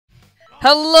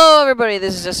Hello everybody,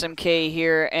 this is SMK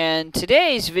here, and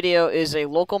today's video is a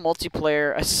local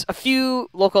multiplayer, a few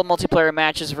local multiplayer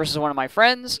matches versus one of my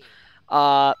friends.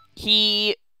 And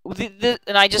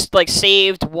I just like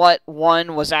saved what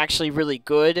one was actually really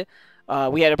good.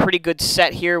 We had a pretty good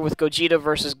set here with Gogeta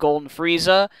versus Golden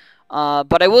Frieza.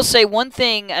 But I will say one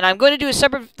thing, and I'm going to do a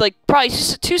separate, probably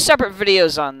just two separate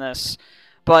videos on this.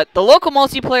 But the local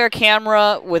multiplayer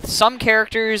camera with some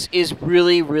characters is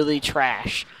really, really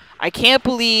trash. I can't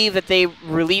believe that they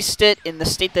released it in the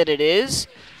state that it is,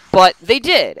 but they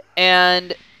did.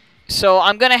 And so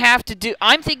I'm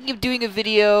thinking of doing a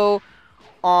video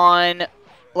on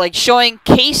like showing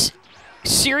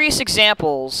serious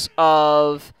examples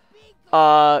of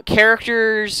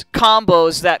characters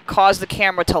combos that cause the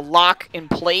camera to lock in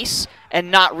place and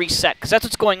not reset, because that's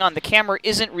what's going on. The camera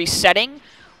isn't resetting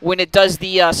when it does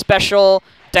the special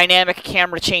dynamic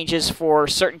camera changes for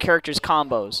certain characters'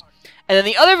 combos. And then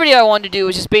the other video I wanted to do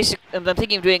is just I'm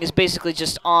thinking of doing is basically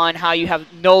just on how you have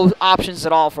no options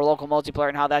at all for local multiplayer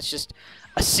and how that's just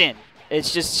a sin.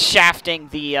 It's just shafting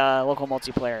the local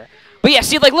multiplayer. But yeah,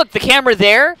 see, like, look, the camera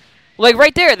there, like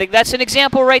right there, that's an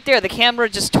example right there. The camera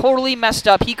just totally messed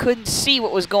up. He couldn't see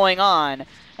what was going on,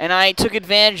 and I took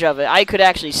advantage of it. I could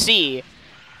actually see.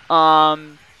 Yeah.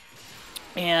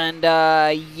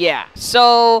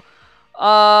 So,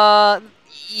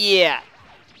 yeah.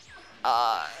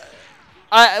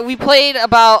 We played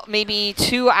about maybe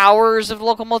 2 hours of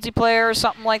local multiplayer or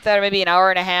something like that, or maybe an hour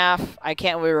and a half. I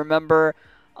can't really remember.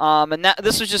 And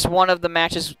this was just one of the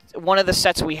matches, one of the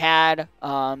sets we had.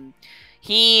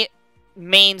 He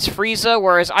mains Frieza,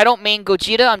 whereas I don't main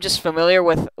Gogeta. I'm just familiar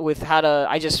with how to.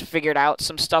 I just figured out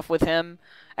some stuff with him,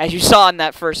 as you saw in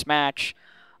that first match.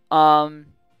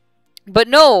 But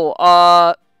no,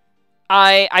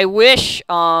 I wish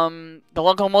the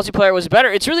local multiplayer was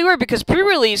better. It's really weird because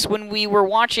pre-release, when we were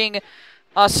watching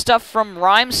stuff from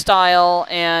Rhyme Style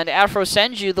and Afro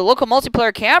Senju, the local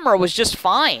multiplayer camera was just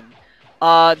fine.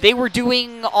 They were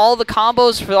doing all the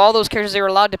combos for all those characters they were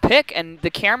allowed to pick, and the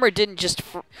camera didn't just,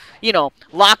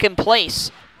 lock in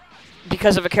place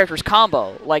because of a character's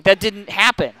combo. Like, that didn't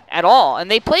happen at all.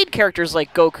 And they played characters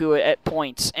like Goku at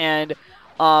points and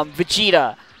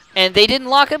Vegeta, and they didn't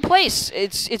lock in place.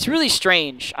 It's really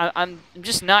strange. I'm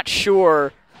just not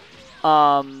sure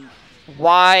what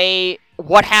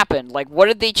happened. Like, what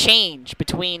did they change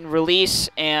between release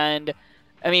and,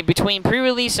 between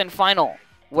pre-release and final?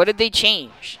 What did they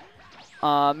change?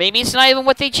 Maybe it's not even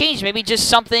what they changed. Maybe just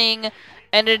something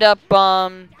ended up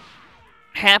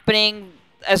happening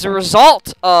as a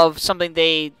result of something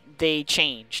they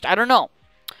changed. I don't know.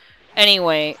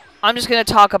 Anyway, I'm just gonna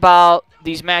talk about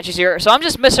these matches here. So I'm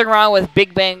just messing around with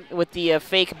the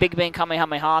fake Big Bang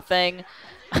Kamehameha thing.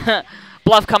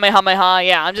 Bluff Kamehameha,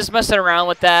 yeah, I'm just messing around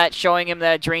with that, showing him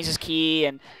that it drains his ki,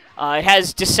 and it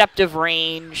has deceptive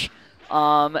range.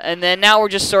 And then now we're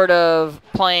just sort of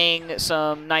playing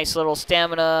some nice little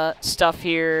stamina stuff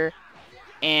here.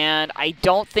 And I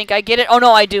don't think I get it. Oh,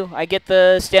 no, I do. I get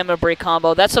the stamina break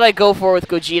combo. That's what I go for with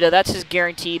Gogeta. That's his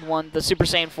guaranteed one, the Super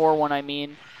Saiyan 4 one, I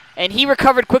mean. And he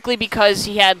recovered quickly because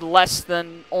he had just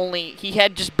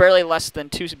barely less than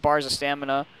 2 bars of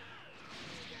stamina.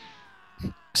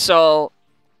 So,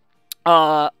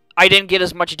 I didn't get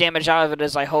as much damage out of it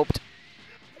as I hoped.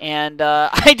 And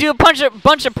I do a bunch of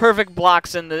perfect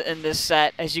blocks in this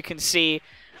set, as you can see.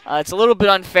 It's a little bit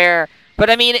unfair, but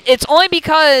I mean, it's only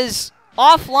because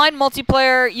offline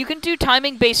multiplayer you can do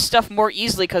timing-based stuff more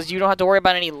easily because you don't have to worry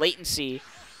about any latency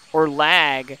or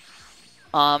lag.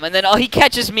 And then he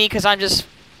catches me because I'm just,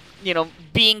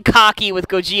 being cocky with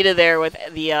Gogeta there with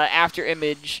the after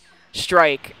image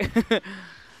strike.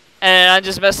 And I'm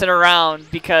just messing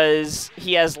around because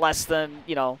he has less than,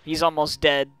 he's almost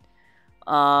dead.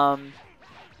 But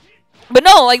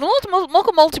no, like,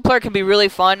 local multiplayer can be really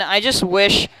fun. I just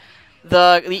wish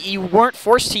you weren't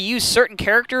forced to use certain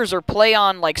characters or play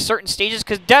on, like, certain stages,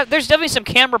 because there's definitely some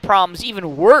camera problems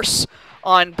even worse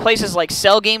on places like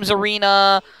Cell Games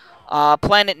Arena.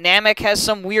 Planet Namek has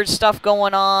some weird stuff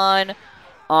going on.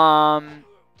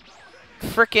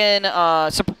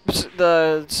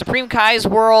 The Supreme Kai's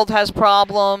world has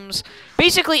problems.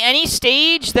 Basically, any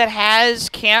stage that has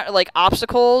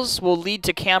obstacles will lead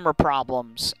to camera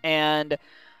problems, and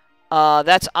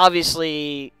that's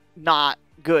obviously not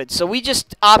good. So we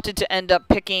just opted to end up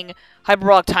picking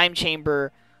Hyperbolic Time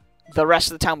Chamber the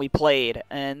rest of the time we played,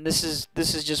 and this is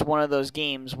just one of those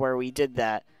games where we did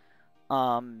that.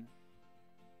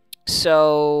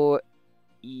 So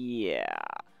yeah,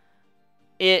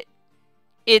 it's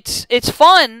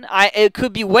fun. It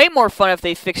could be way more fun if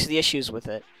they fix the issues with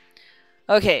it.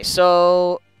 Okay,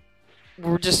 so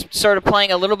we're just sort of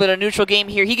playing a little bit of neutral game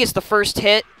here. He gets the first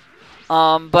hit,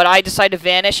 but I decide to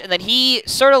vanish, and then he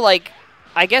sort of like,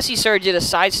 I guess he sort of did a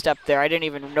sidestep there. I didn't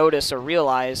even notice or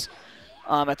realize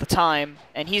at the time,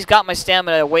 and he's got my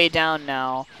stamina way down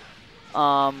now.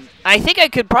 I think I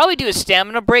could probably do a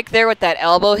stamina break there with that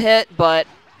elbow hit, but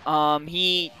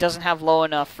he doesn't have low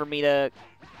enough for me to,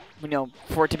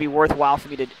 for it to be worthwhile for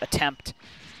me to attempt.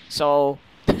 So,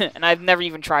 and I've never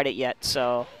even tried it yet,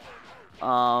 so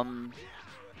now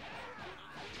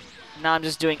I'm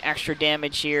just doing extra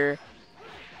damage here.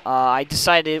 I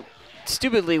decided to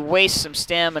stupidly waste some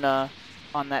stamina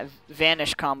on that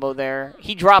vanish combo there.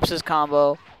 He drops his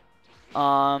combo.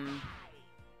 Let's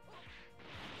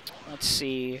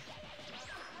see.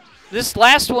 This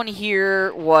last one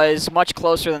here was much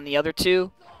closer than the other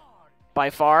two, by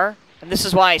far. And this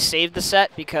is why I saved the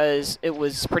set, because it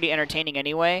was pretty entertaining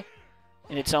anyway,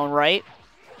 in its own right.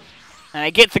 And I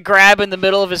get the grab in the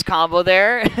middle of his combo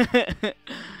there.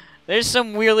 There's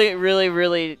some really, really,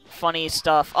 really funny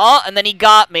stuff. Oh, and then he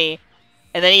got me.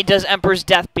 And then he does Emperor's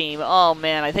Death Beam. Oh,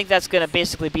 man, I think that's going to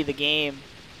basically be the game.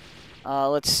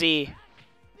 Let's see.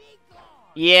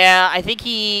 Yeah, I think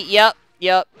he...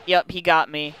 Yep, he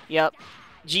got me. Yep.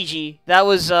 GG. That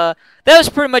was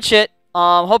pretty much it.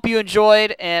 Hope you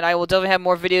enjoyed, and I will definitely have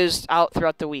more videos out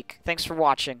throughout the week. Thanks for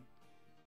watching.